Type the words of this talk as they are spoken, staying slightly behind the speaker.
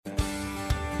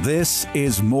This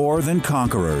is More Than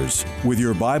Conquerors with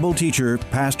your Bible teacher,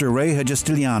 Pastor Ray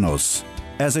Hagestilianos.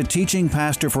 As a teaching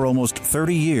pastor for almost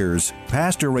 30 years,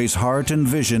 Pastor Ray's heart and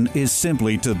vision is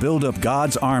simply to build up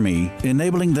God's army,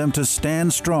 enabling them to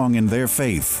stand strong in their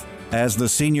faith. As the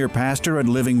senior pastor at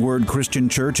Living Word Christian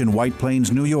Church in White Plains,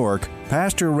 New York,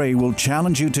 Pastor Ray will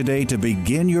challenge you today to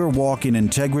begin your walk in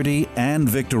integrity and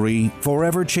victory,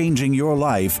 forever changing your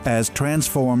life as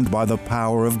transformed by the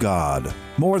power of God.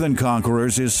 More Than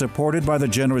Conquerors is supported by the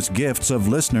generous gifts of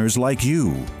listeners like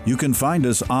you. You can find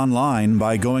us online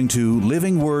by going to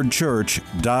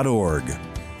livingwordchurch.org.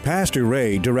 Pastor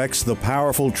Ray directs the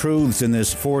powerful truths in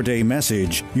this 4-day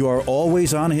message. You are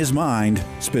always on his mind,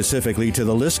 specifically to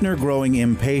the listener growing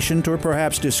impatient or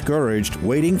perhaps discouraged,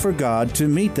 waiting for God to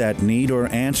meet that need or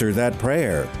answer that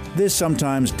prayer. This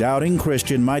sometimes doubting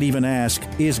Christian might even ask,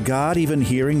 is God even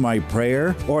hearing my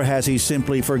prayer, or has he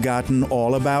simply forgotten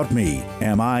all about me?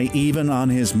 Am I even on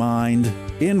his mind?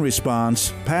 In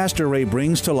response, Pastor Ray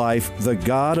brings to life the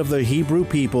God of the Hebrew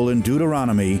people in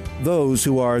Deuteronomy, those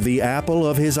who are the apple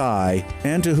of his eye,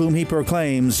 and to whom he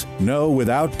proclaims, know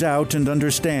without doubt and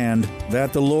understand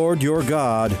that the Lord your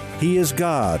God, he is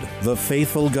God, the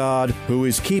faithful God, who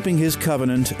is keeping his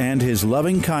covenant and his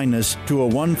loving kindness to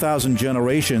 1,000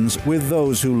 generations with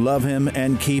those who love him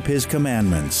and keep his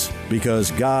commandments.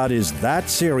 Because God is that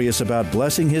serious about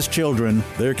blessing his children,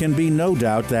 there can be no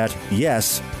doubt that,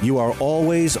 yes, you are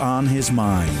always on his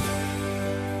mind.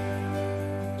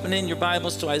 Open in your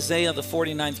Bibles to Isaiah, the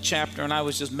 49th chapter, and I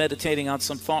was just meditating on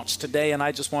some thoughts today, and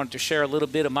I just wanted to share a little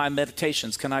bit of my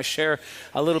meditations. Can I share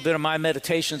a little bit of my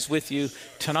meditations with you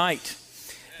tonight?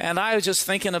 And I was just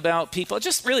thinking about people,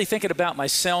 just really thinking about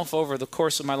myself over the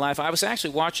course of my life. I was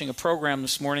actually watching a program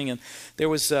this morning, and there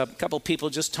was a couple of people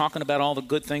just talking about all the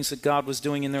good things that God was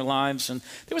doing in their lives. And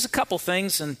there was a couple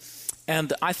things,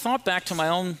 and I thought back to my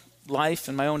own life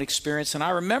and my own experience, and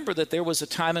I remember that there was a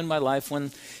time in my life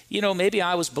when, maybe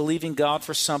I was believing God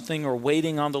for something or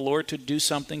waiting on the Lord to do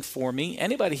something for me.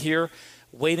 Anybody here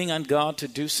waiting on God to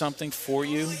do something for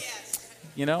you?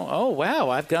 Oh, wow,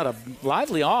 I've got a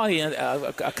lively audience,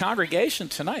 a congregation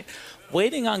tonight,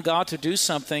 waiting on God to do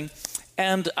something.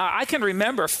 And I can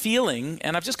remember feeling,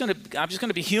 and I'm just going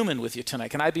to be human with you tonight.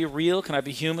 Can I be real? Can I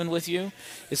be human with you?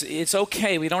 It's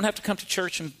okay. We don't have to come to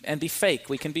church and be fake.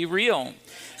 We can be real.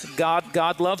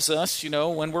 God loves us,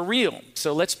 when we're real.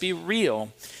 So let's be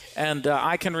real. And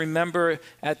I can remember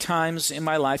at times in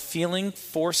my life feeling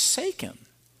forsaken.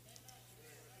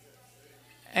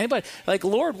 Anybody, like,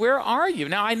 Lord, where are you?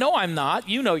 Now, I know I'm not.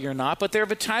 You know you're not. But there have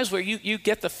been times where you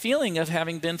get the feeling of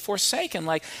having been forsaken.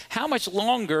 Like, how much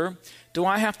longer do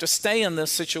I have to stay in this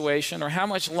situation? Or how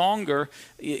much longer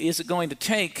is it going to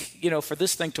take, for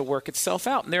this thing to work itself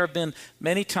out? And there have been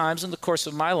many times in the course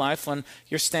of my life when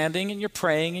you're standing and you're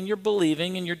praying and you're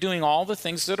believing and you're doing all the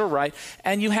things that are right.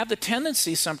 And you have the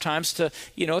tendency sometimes to,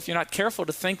 if you're not careful,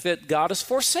 to think that God has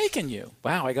forsaken you.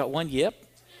 Wow, I got one yep.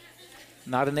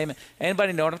 Not a name.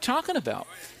 Anybody know what I'm talking about?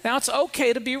 Now, it's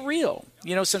okay to be real.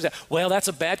 Some say, well, that's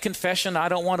a bad confession. I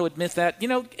don't want to admit that.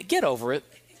 Get over it.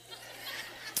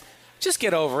 Just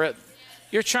get over it.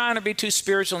 You're trying to be too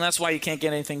spiritual, and that's why you can't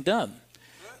get anything done.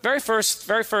 Very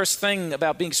first thing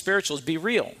about being spiritual is be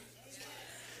real.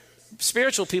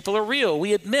 Spiritual people are real.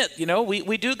 We admit,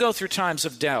 we do go through times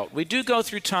of doubt. We do go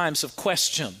through times of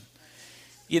question.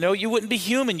 You wouldn't be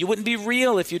human. You wouldn't be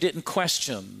real if you didn't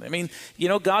question. I mean,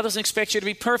 God doesn't expect you to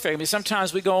be perfect. I mean,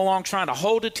 sometimes we go along trying to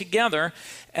hold it together,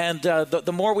 and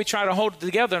the more we try to hold it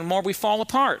together, the more we fall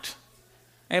apart.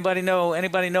 Anybody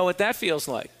know what that feels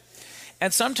like?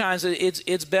 And sometimes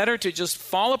it's better to just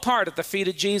fall apart at the feet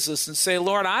of Jesus and say,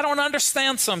 Lord, I don't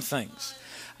understand some things.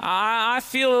 I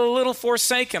feel a little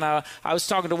forsaken. I was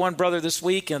talking to one brother this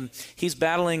week, and he's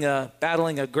battling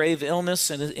a grave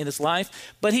illness in his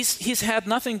life. But he's had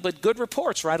nothing but good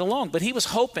reports right along. But he was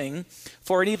hoping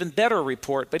for an even better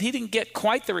report. But he didn't get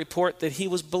quite the report that he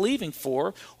was believing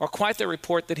for, or quite the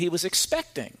report that he was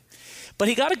expecting. But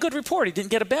he got a good report. He didn't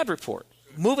get a bad report.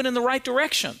 Moving in the right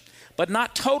direction, but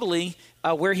not totally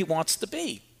where he wants to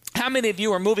be. How many of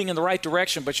you are moving in the right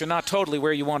direction, but you're not totally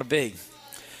where you want to be?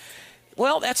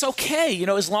 Well, that's okay.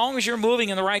 As long as you're moving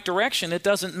in the right direction, it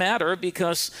doesn't matter,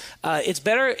 because it's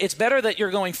better that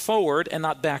you're going forward and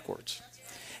not backwards.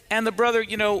 And the brother,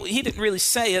 he didn't really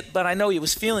say it, but I know he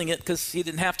was feeling it, because he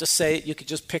didn't have to say it. You could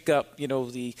just pick up,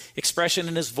 the expression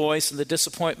in his voice and the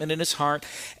disappointment in his heart.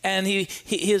 And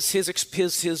his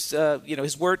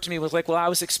word to me was like, well, I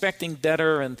was expecting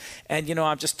better, and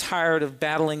I'm just tired of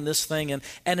battling this thing. And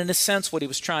in a sense, what he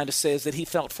was trying to say is that he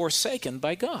felt forsaken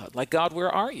by God. Like, God, where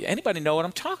are you? Anybody know what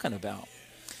I'm talking about?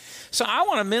 So I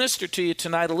want to minister to you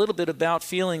tonight a little bit about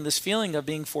this feeling of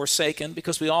being forsaken,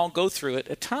 because we all go through it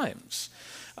at times.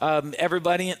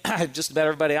 Everybody, just about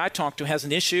everybody I talk to has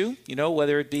an issue,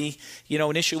 whether it be,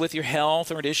 an issue with your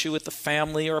health or an issue with the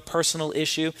family or a personal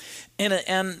issue.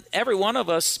 And every one of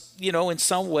us, in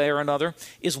some way or another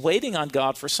is waiting on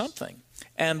God for something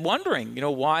and wondering,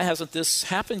 why hasn't this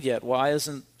happened yet?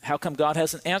 How come God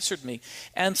hasn't answered me?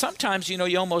 And sometimes,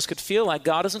 you almost could feel like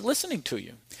God isn't listening to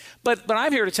you. But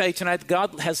I'm here to tell you tonight that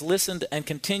God has listened and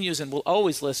continues and will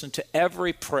always listen to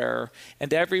every prayer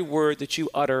and every word that you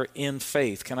utter in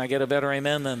faith. Can I get a better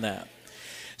amen than that?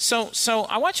 So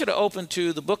I want you to open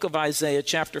to the book of Isaiah,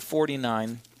 chapter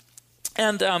 49.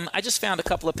 And I just found a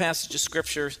couple of passages of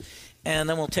scripture, and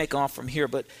then we'll take off from here.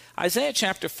 But Isaiah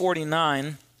chapter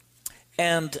 49,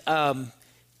 and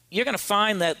you're going to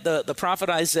find that the prophet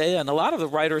Isaiah and a lot of the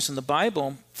writers in the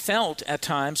Bible felt at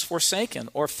times forsaken,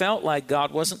 or felt like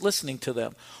God wasn't listening to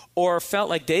them, or felt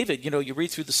like David. You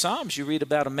read through the Psalms, you read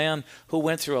about a man who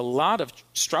went through a lot of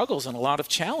struggles and a lot of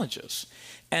challenges.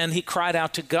 And he cried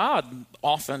out to God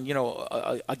often,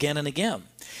 again and again.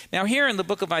 Now here in the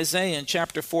book of Isaiah in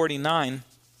chapter 49,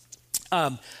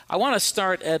 I want to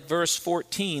start at verse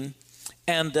 14.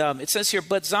 And it says here,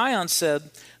 "But Zion said,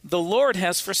 the Lord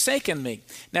has forsaken me."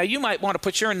 Now, you might want to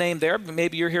put your name there, but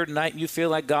maybe you're here tonight and you feel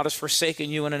like God has forsaken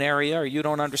you in an area, or you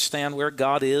don't understand where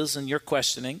God is and you're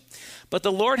questioning. "But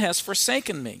the Lord has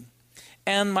forsaken me,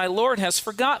 and my Lord has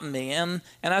forgotten me." And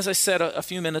as I said a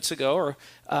few minutes ago,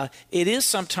 it is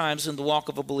sometimes in the walk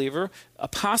of a believer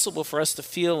possible for us to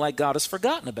feel like God has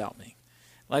forgotten about me.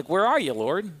 Like, where are you,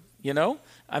 Lord?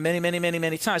 Many, many, many,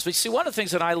 many times. But you see, one of the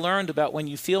things that I learned about when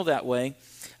you feel that way,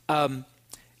 one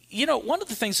of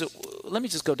the things that, let me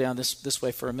just go down this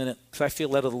way for a minute, because I feel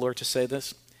led of the Lord to say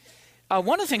this.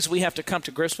 One of the things we have to come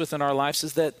to grips with in our lives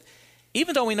is that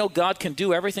even though we know God can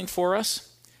do everything for us,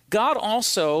 God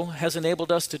also has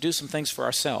enabled us to do some things for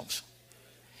ourselves.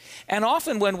 And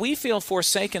often when we feel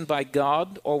forsaken by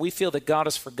God, or we feel that God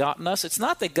has forgotten us, it's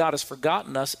not that God has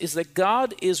forgotten us, it's that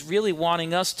God is really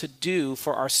wanting us to do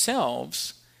for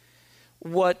ourselves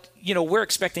what, we're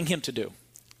expecting him to do.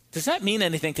 Does that mean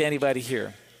anything to anybody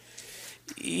here?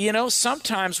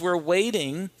 Sometimes we're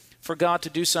waiting for God to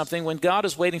do something when God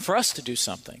is waiting for us to do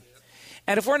something.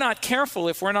 And if we're not careful,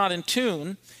 if we're not in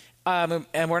tune,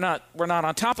 and we're not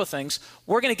on top of things,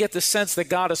 we're going to get the sense that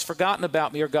God has forgotten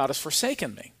about me or God has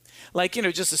forsaken me. Like,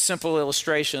 just a simple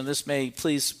illustration. This may,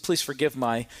 please forgive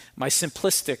my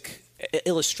simplistic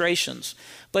illustrations.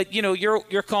 But,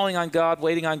 you're calling on God,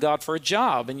 waiting on God for a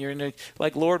job. And you're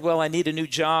like, Lord, well, I need a new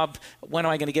job. When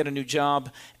am I going to get a new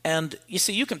job? And you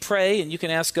see, you can pray and you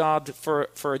can ask God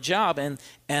for a job. And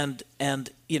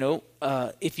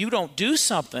if you don't do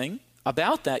something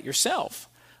about that yourself,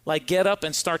 like get up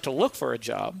and start to look for a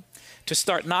job, to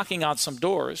start knocking on some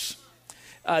doors,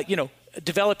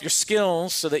 develop your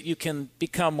skills so that you can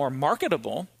become more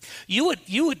marketable, you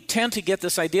would tend to get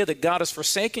this idea that God has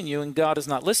forsaken you and God is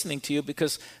not listening to you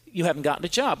because you haven't gotten a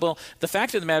job. Well, the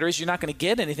fact of the matter is you're not going to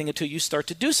get anything until you start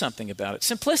to do something about it.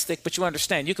 Simplistic, but you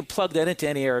understand. You can plug that into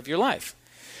any area of your life.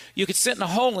 You could sit in a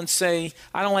hole and say,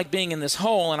 I don't like being in this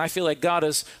hole and I feel like God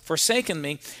has forsaken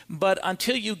me. But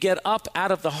until you get up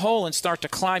out of the hole and start to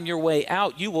climb your way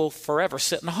out, you will forever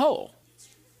sit in the hole.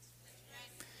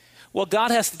 Well,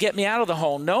 God has to get me out of the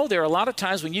hole. No, there are a lot of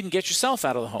times when you can get yourself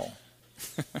out of the hole.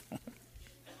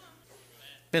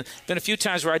 Been a few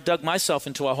times where I dug myself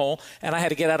into a hole and I had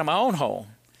to get out of my own hole.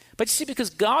 But you see, because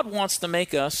God wants to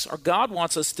make us, or God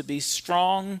wants us to be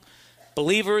strong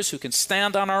believers who can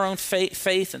stand on our own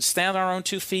faith and stand on our own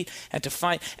 2 feet and to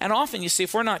fight. And often, you see,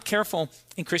 if we're not careful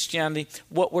in Christianity,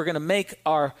 what we're going to make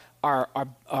our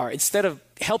instead of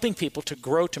helping people to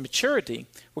grow to maturity,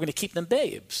 we're going to keep them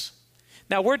babes.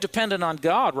 Now, we're dependent on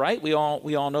God, right? We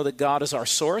all know that God is our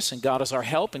source, and God is our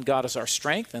help, and God is our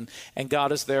strength, and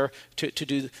God is there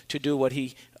to do what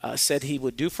he said he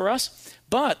would do for us.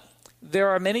 But there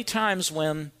are many times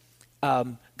when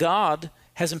God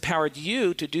has empowered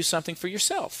you to do something for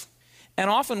yourself. And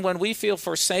often when we feel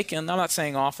forsaken, I'm not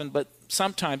saying often, but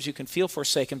sometimes you can feel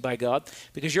forsaken by God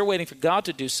because you're waiting for God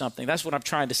to do something. That's what I'm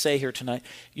trying to say here tonight.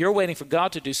 You're waiting for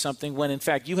God to do something when, in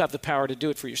fact, you have the power to do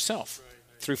it for yourself.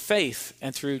 Through faith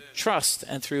and through trust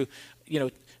and through,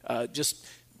 just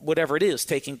whatever it is,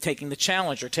 taking the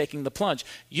challenge or taking the plunge.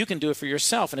 You can do it for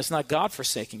yourself, and it's not God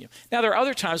forsaking you. Now, there are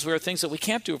other times where there are things that we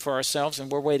can't do for ourselves,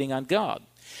 and we're waiting on God.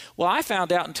 Well, I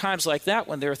found out in times like that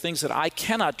when there are things that I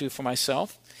cannot do for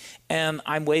myself, and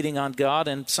I'm waiting on God,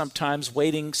 and sometimes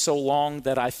waiting so long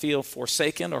that I feel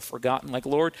forsaken or forgotten, like,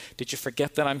 Lord, did you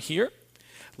forget that I'm here?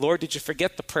 Lord, did you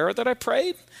forget the prayer that I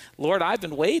prayed? Lord, I've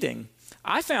been waiting.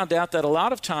 I found out that a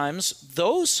lot of times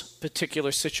those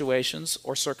particular situations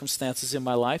or circumstances in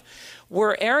my life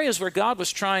were areas where God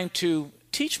was trying to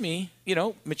teach me,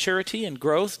 maturity and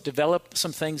growth, develop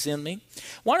some things in me.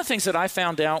 One of the things that I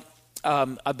found out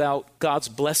about God's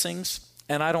blessings,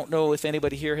 and I don't know if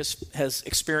anybody here has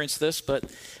experienced this, but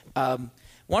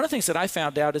one of the things that I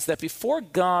found out is that before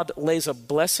God lays a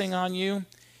blessing on you,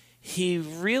 he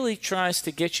really tries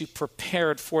to get you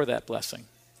prepared for that blessing.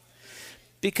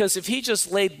 Because if he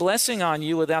just laid blessing on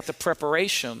you without the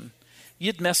preparation,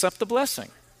 you'd mess up the blessing.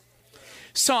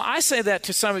 So I say that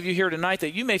to some of you here tonight,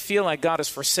 that you may feel like God has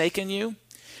forsaken you,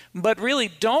 but really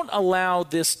don't allow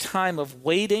this time of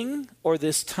waiting or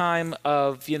this time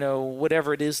of,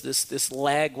 whatever it is, this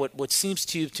lag, what seems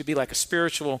to you to be like a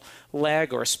spiritual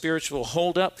lag or a spiritual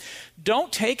holdup.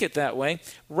 Don't take it that way.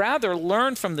 Rather,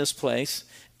 learn from this place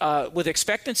with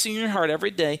expectancy in your heart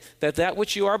every day that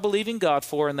which you are believing God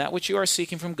for and that which you are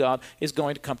seeking from God is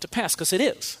going to come to pass, because it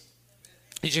is.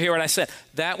 Did you hear what I said?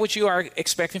 That which you are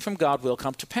expecting from God will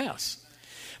come to pass.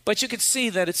 But you could see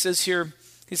that it says here,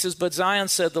 he says, but Zion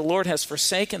said, the Lord has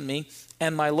forsaken me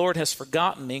and my Lord has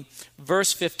forgotten me.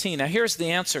 Verse 15. Now here's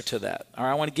the answer to that. All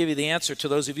right, I want to give you the answer to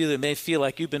those of you that may feel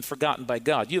like you've been forgotten by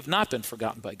God. You have not been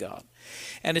forgotten by God.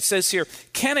 And it says here,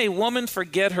 can a woman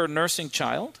forget her nursing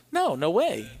child? No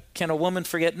way. Can a woman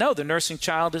forget? No, the nursing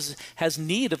child has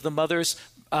need of the mother's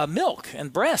milk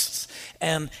and breasts,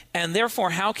 and therefore,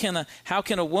 how can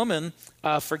a woman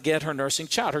forget her nursing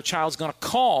child? Her child's going to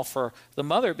call for the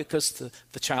mother because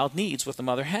the child needs what the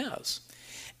mother has,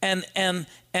 and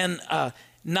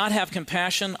not have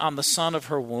compassion on the son of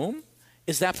her womb.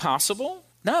 Is that possible?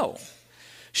 No.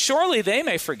 Surely they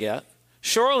may forget.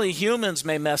 Surely humans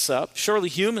may mess up. Surely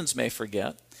humans may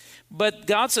forget. But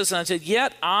God says, I said,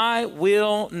 yet I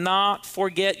will not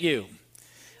forget you.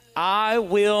 I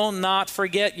will not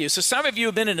forget you. So some of you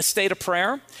have been in a state of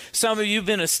prayer. Some of you have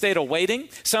been in a state of waiting.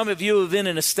 Some of you have been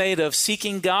in a state of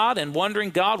seeking God and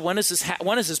wondering, God, when is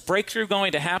this breakthrough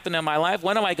going to happen in my life?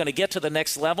 When am I going to get to the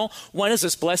next level? When is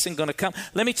this blessing going to come?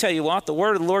 Let me tell you what, the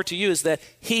word of the Lord to you is that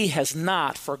he has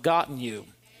not forgotten you.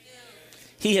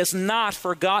 He has not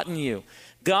forgotten you.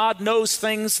 God knows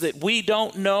things that we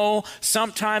don't know.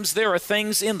 Sometimes there are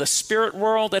things in the spirit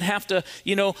world that have to,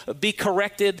 be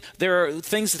corrected. There are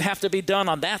things that have to be done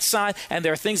on that side, and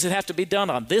there are things that have to be done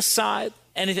on this side.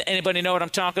 Anybody know what I'm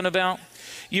talking about?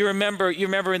 You remember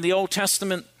in the Old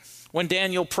Testament when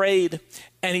Daniel prayed,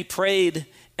 and he prayed,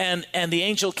 and the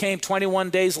angel came 21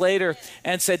 days later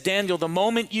and said, Daniel, the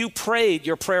moment you prayed,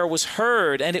 your prayer was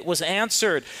heard and it was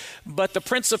answered. But the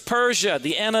prince of Persia,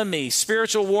 the enemy,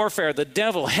 spiritual warfare, the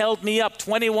devil held me up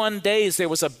 21 days. There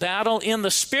was a battle in the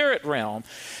spirit realm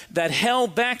that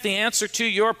held back the answer to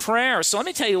your prayer. So let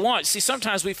me tell you what, see,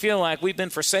 sometimes we feel like we've been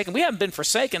forsaken. We haven't been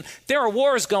forsaken. There are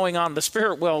wars going on in the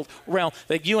spirit realm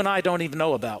that you and I don't even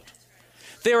know about.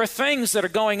 There are things that are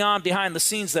going on behind the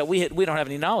scenes that we don't have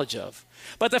any knowledge of.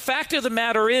 But the fact of the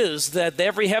matter is that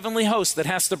every heavenly host that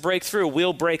has to break through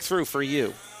will break through for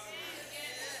you.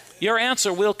 Your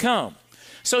answer will come.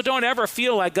 So don't ever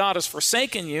feel like God has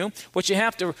forsaken you. What you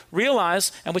have to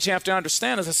realize and what you have to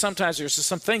understand is that sometimes there's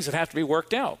some things that have to be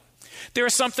worked out. There are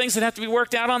some things that have to be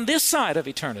worked out on this side of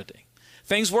eternity.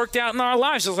 Things worked out in our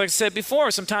lives. As like I said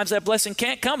before, sometimes that blessing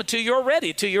can't come until you're ready,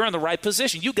 until you're in the right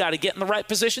position. You got to get in the right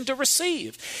position to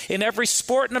receive. In every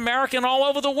sport in America and all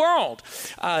over the world,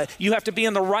 you have to be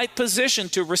in the right position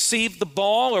to receive the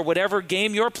ball or whatever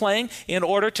game you're playing in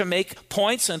order to make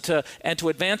points and to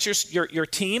advance your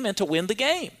team and to win the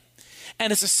game.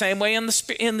 And it's the same way in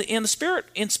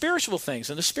spiritual things,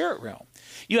 in the spirit realm.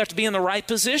 You have to be in the right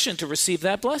position to receive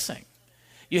that blessing.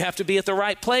 You have to be at the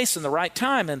right place in the right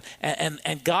time,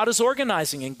 and God is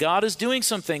organizing, and God is doing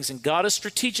some things, and God is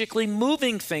strategically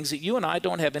moving things that you and I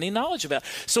don't have any knowledge about.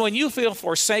 So when you feel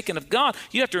forsaken of God,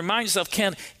 you have to remind yourself,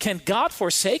 can God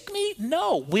forsake me?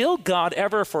 No. Will God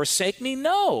ever forsake me?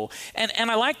 No.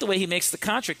 And I like the way he makes the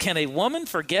contrast. Can a woman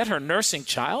forget her nursing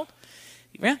child?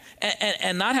 Yeah?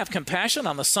 And not have compassion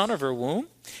on the son of her womb?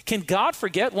 Can God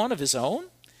forget one of his own?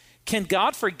 Can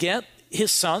God forget his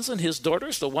sons and his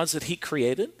daughters, the ones that he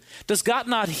created? Does God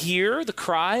not hear the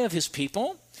cry of his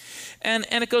people? And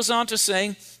it goes on to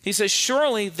say, he says,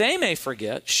 surely they may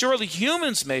forget. Surely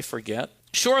humans may forget.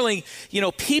 Surely,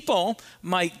 people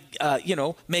might,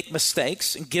 make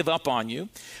mistakes and give up on you.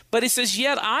 But he says,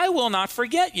 yet I will not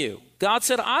forget you. God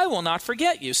said, I will not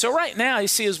forget you. So right now, you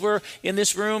see, as we're in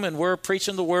this room and we're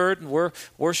preaching the word and we're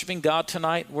worshiping God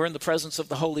tonight, we're in the presence of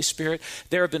the Holy Spirit,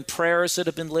 there have been prayers that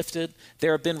have been lifted.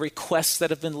 There have been requests that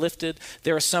have been lifted.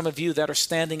 There are some of you that are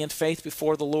standing in faith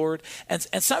before the Lord. And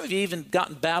some of you even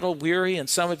gotten battle weary, and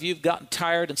some of you have gotten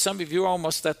tired, and some of you are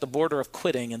almost at the border of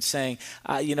quitting and saying,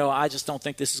 I just don't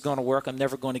think this is going to work. I'm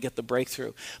never going to get the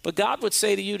breakthrough. But God would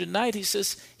say to you tonight, he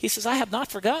says, I have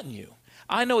not forgotten you.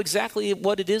 I know exactly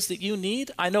what it is that you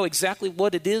need. I know exactly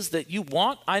what it is that you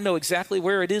want. I know exactly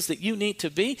where it is that you need to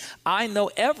be. I know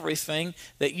everything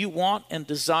that you want and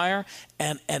desire,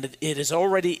 and it is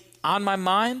already on my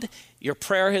mind. Your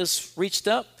prayer has reached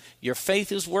up. Your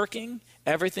faith is working.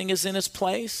 Everything is in its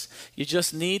place. You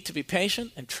just need to be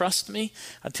patient and trust me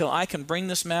until I can bring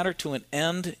this matter to an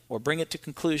end, or bring it to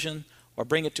conclusion, or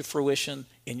bring it to fruition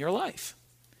in your life.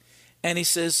 And he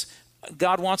says,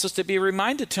 God wants us to be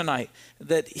reminded tonight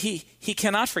that he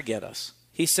cannot forget us.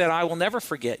 He said, I will never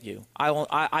forget you.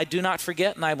 I do not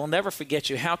forget, and I will never forget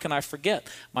you. How can I forget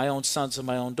my own sons and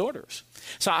my own daughters?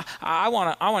 So I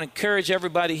want to encourage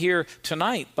everybody here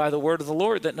tonight by the word of the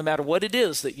Lord that no matter what it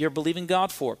is that you're believing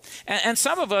God for. And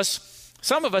some of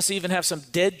us even have some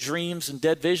dead dreams and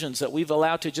dead visions that we've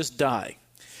allowed to just die.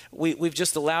 We've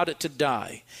just allowed it to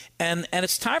die. And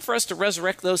it's time for us to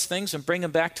resurrect those things and bring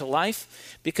them back to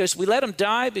life, because we let them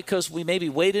die because we maybe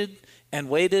waited and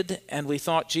we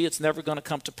thought, gee, it's never going to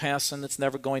come to pass and it's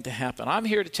never going to happen. I'm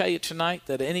here to tell you tonight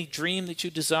that any dream that you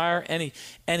desire, any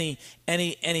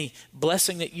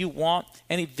blessing that you want,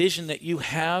 any vision that you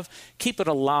have, keep it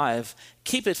alive.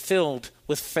 Keep it filled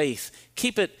with faith.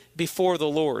 Keep it before the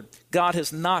Lord. God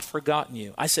has not forgotten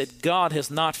you. I said, God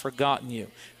has not forgotten you.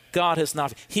 God has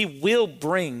not. He will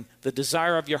bring the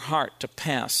desire of your heart to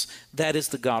pass. That is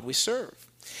the God we serve.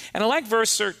 And I like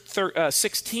verse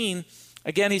 16.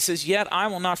 Again, he says, yet I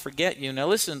will not forget you. Now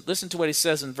listen to what he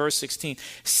says in verse 16.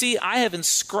 See, I have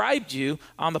inscribed you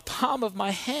on the palm of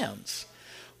my hands.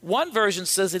 One version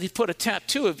says that he put a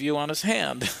tattoo of you on his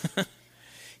hand.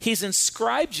 He's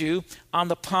inscribed you on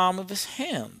the palm of his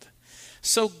hand.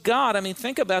 So God,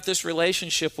 think about this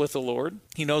relationship with the Lord.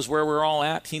 He knows where we're all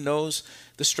at. He knows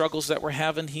the struggles that we're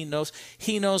having. He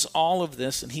knows all of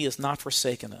this, and he has not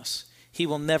forsaken us. He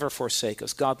will never forsake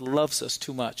us. God loves us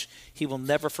too much. He will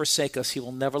never forsake us. He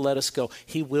will never let us go.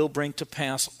 He will bring to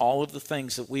pass all of the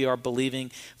things that we are believing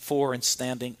for and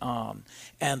standing on.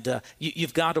 And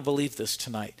you've got to believe this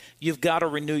tonight. You've got to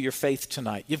renew your faith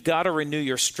tonight. You've got to renew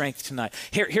your strength tonight.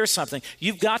 Here's something.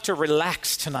 You've got to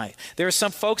relax tonight. There are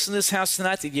some folks in this house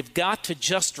tonight that you've got to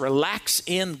just relax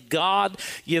in God.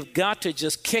 You've got to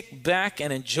just kick back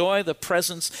and enjoy the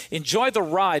presence, enjoy the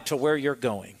ride to where you're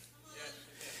going.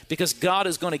 Because God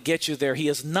is going to get you there. He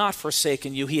has not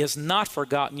forsaken you. He has not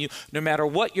forgotten you, no matter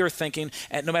what you're thinking,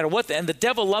 and no matter what. And the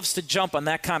devil loves to jump on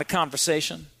that kind of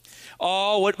conversation.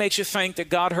 Oh, what makes you think that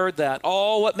God heard that?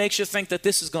 Oh, what makes you think that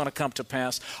this is going to come to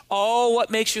pass? Oh, what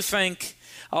makes you think,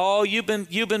 oh, you've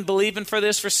been believing for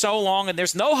this for so long, and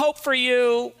there's no hope for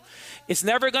you. It's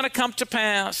never going to come to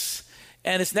pass,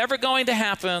 and it's never going to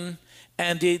happen,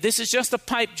 and this is just a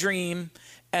pipe dream.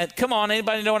 And come on,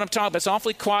 anybody know what I'm talking about? It's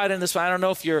awfully quiet in this. I don't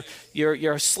know if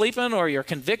you're sleeping or you're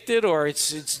convicted or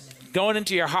it's going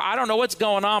into your heart. I don't know what's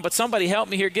going on, but somebody help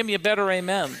me here. Give me a better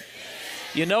amen.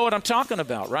 You know what I'm talking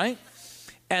about, right?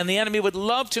 And the enemy would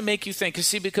love to make you think. You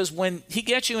see, because when he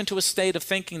gets you into a state of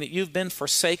thinking that you've been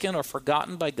forsaken or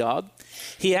forgotten by God,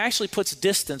 he actually puts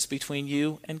distance between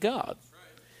you and God.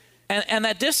 And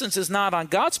that distance is not on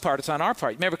God's part, it's on our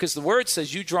part. Remember, because the word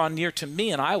says, you draw near to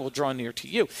me and I will draw near to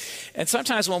you. And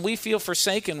sometimes when we feel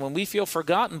forsaken, when we feel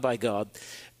forgotten by God,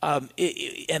 and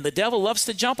the devil loves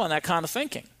to jump on that kind of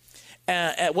thinking.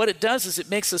 What it does is it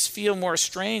makes us feel more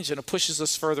estranged and it pushes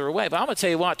us further away. But I'm going to tell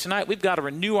you what, tonight we've got to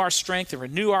renew our strength and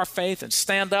renew our faith and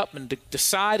stand up and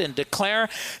decide and declare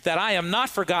that I am not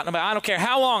forgotten about. I don't care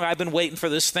how long I've been waiting for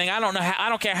this thing. I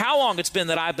don't care how long it's been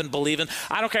that I've been believing.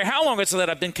 I don't care how long it's that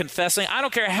I've been confessing. I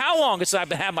don't care how long it's that I've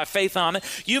been having my faith on it.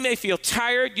 You may feel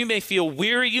tired. You may feel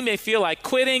weary. You may feel like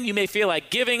quitting. You may feel like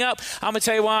giving up. I'm going to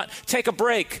tell you what, take a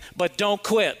break, but don't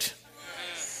quit.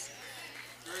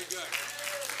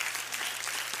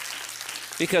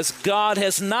 Because God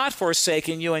has not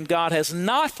forsaken you and God has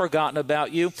not forgotten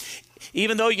about you.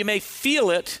 Even though you may feel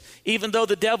it, even though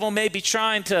the devil may be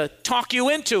trying to talk you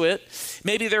into it,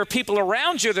 maybe there are people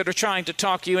around you that are trying to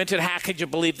talk you into it. How could you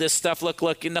believe this stuff? Look,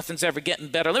 nothing's ever getting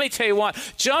better. Let me tell you what,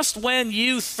 just when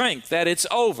you think that it's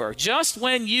over, just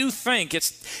when you think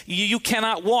you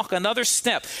cannot walk another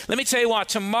step, let me tell you what,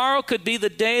 tomorrow could be the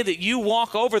day that you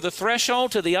walk over the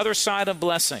threshold to the other side of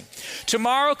blessing.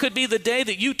 Tomorrow could be the day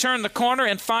that you turn the corner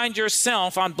and find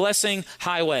yourself on blessing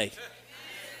highway.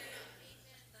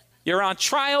 You're on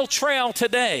trial trail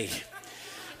today.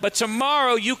 But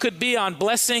tomorrow you could be on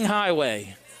blessing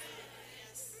highway.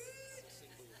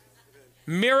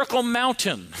 Miracle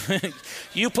mountain.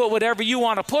 You put whatever you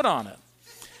want to put on it.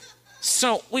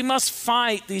 So we must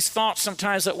fight these thoughts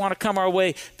sometimes that want to come our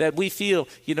way that we feel,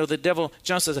 the devil,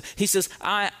 John says, he says,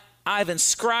 I've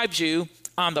inscribed you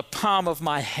on the palm of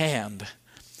my hand.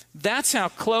 That's how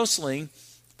close we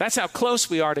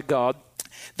are to God.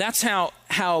 That's how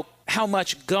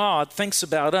much God thinks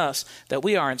about us, that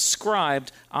we are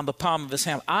inscribed on the palm of his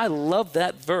hand. I love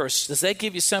that verse. Does that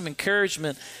give you some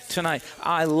encouragement tonight?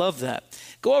 I love that.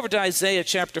 Go over to Isaiah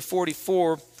chapter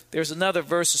 44. There's another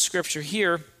verse of scripture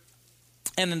here.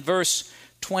 And in verse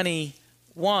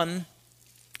 21,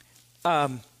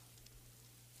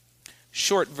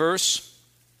 short verse.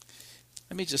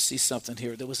 Let me just see something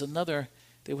here. There was another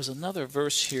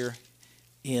verse here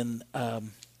in.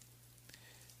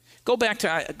 Go back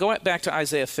to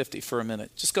Isaiah 50 for a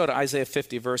minute. Just go to Isaiah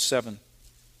 50, verse 7.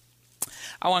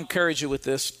 I want to encourage you with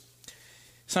this.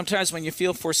 Sometimes when you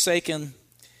feel forsaken,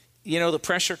 the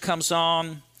pressure comes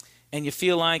on, and you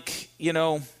feel like you're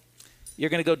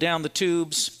going to go down the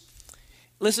tubes.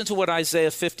 Listen to what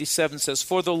Isaiah 57 says.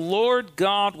 For the Lord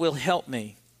God will help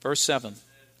me. Verse 7.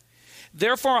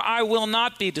 Therefore I will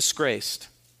not be disgraced.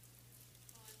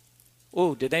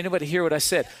 Oh, did anybody hear what I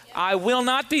said? I will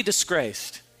not be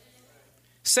disgraced.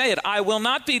 Say it. I will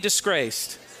not be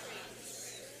disgraced.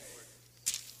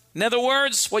 In other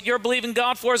words, what you're believing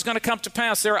God for is going to come to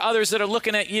pass. There are others that are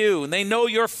looking at you, and they know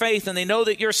your faith, and they know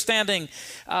that you're standing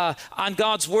on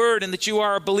God's word, and that you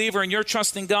are a believer, and you're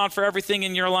trusting God for everything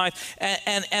in your life.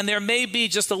 And there may be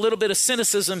just a little bit of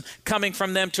cynicism coming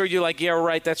from them to you, like, yeah,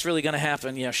 right, that's really going to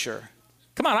happen. Yeah, sure.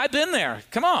 Come on, I've been there.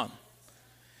 Come on.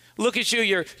 Look at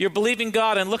you. You're believing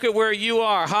God, and look at where you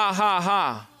are. Ha, ha,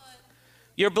 ha.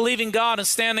 You're believing God and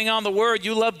standing on the word.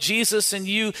 You love Jesus, and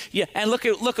and look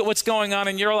at what's going on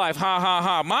in your life. Ha, ha,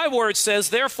 ha. My word says,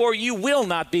 therefore you will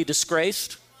not be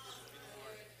disgraced.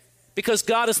 Because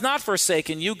God has not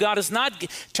forsaken you. God has not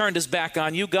turned his back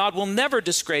on you. God will never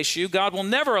disgrace you. God will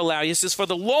never allow you. He says, for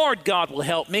the Lord God will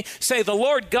help me. Say, the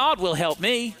Lord God will help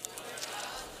me.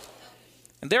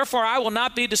 And therefore, I will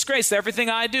not be disgraced. Everything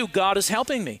I do, God is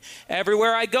helping me.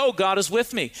 Everywhere I go, God is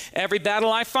with me. Every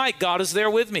battle I fight, God is there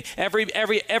with me.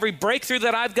 Every breakthrough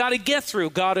that I've got to get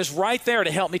through, God is right there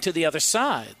to help me to the other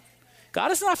side. God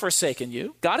has not forsaken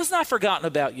you. God has not forgotten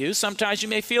about you. Sometimes you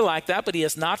may feel like that, but he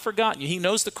has not forgotten you. He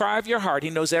knows the cry of your heart. He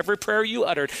knows every prayer you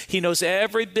uttered. He knows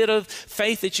every bit of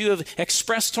faith that you have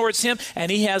expressed towards him,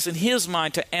 and he has in his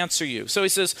mind to answer you. So he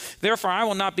says, therefore I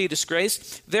will not be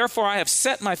disgraced. Therefore I have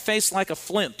set my face like a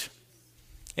flint.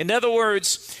 In other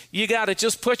words, you got to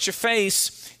just put your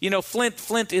face,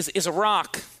 flint is a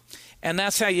rock. And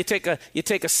that's how you take a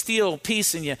steel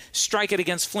piece and you strike it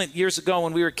against flint. Years ago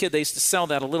when we were a kid, they used to sell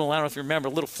that I don't know if you remember,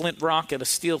 a little flint rock and a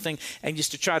steel thing, and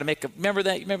used to try to make remember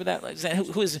that? You remember that?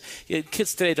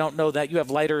 Kids today don't know that. You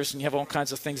have lighters and you have all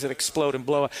kinds of things that explode and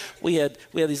blow up. We had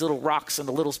these little rocks and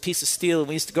a little piece of steel, and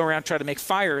we used to go around and try to make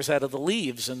fires out of the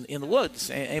leaves in the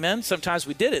woods. Amen? Sometimes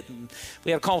we did it, and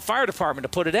we had to call the fire department to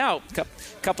put it out. A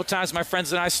couple of times my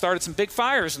friends and I started some big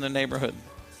fires in the neighborhood.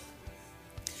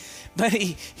 But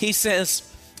he says,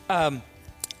 I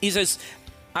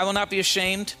will not be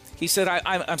ashamed. He said,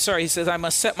 he says, I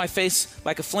must set my face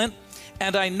like a flint,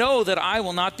 and I know that I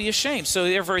will not be ashamed. So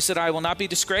therefore he said, I will not be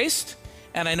disgraced,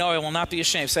 and I know I will not be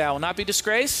ashamed. Say, I will not be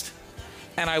disgraced,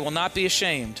 and I will not be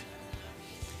ashamed.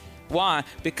 Why?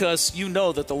 Because you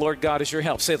know that the Lord God is your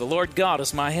help. Say, the Lord God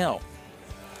is my help.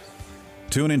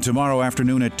 Tune in tomorrow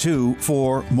afternoon at 2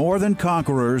 for More Than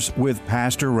Conquerors with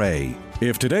Pastor Ray.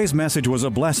 If today's message was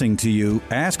a blessing to you,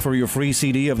 ask for your free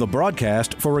CD of the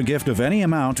broadcast for a gift of any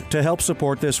amount to help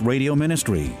support this radio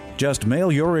ministry. Just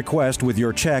mail your request with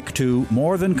your check to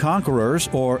More Than Conquerors,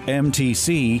 or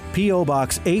MTC, P.O.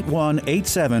 Box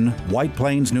 8187, White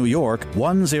Plains, New York,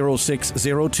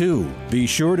 10602. Be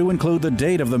sure to include the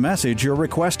date of the message you're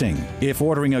requesting. If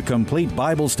ordering a complete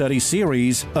Bible study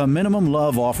series, a minimum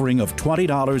love offering of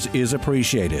 $20 is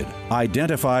appreciated.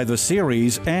 Identify the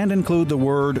series and include the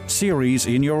word series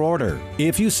in your order.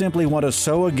 If you simply want to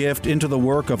sow a gift into the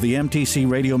work of the MTC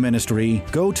Radio Ministry,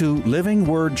 go to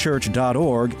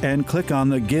livingwordchurch.org and click on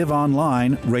the Give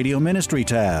Online Radio Ministry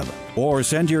tab. Or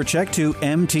send your check to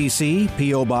MTC,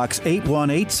 P.O. Box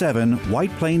 8187,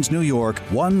 White Plains, New York,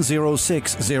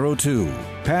 10602.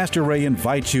 Pastor Ray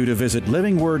invites you to visit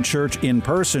Living Word Church in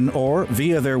person or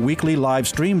via their weekly live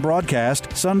stream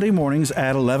broadcast Sunday mornings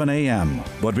at 11 a.m.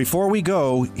 But before we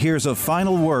go, here's a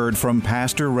final word from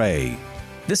Pastor Ray.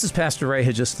 This is Pastor Ray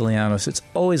Hagistilianos. It's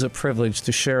always a privilege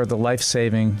to share the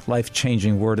life-saving,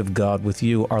 life-changing Word of God with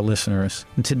you, our listeners.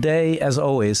 And today, as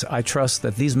always, I trust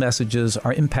that these messages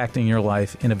are impacting your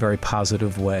life in a very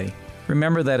positive way.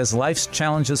 Remember that as life's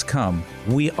challenges come,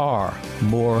 we are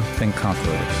more than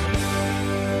conquerors.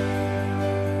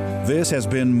 This has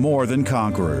been More Than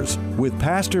Conquerors with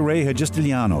Pastor Ray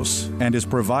Hagistilianos and is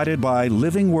provided by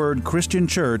Living Word Christian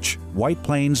Church, White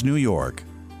Plains, New York.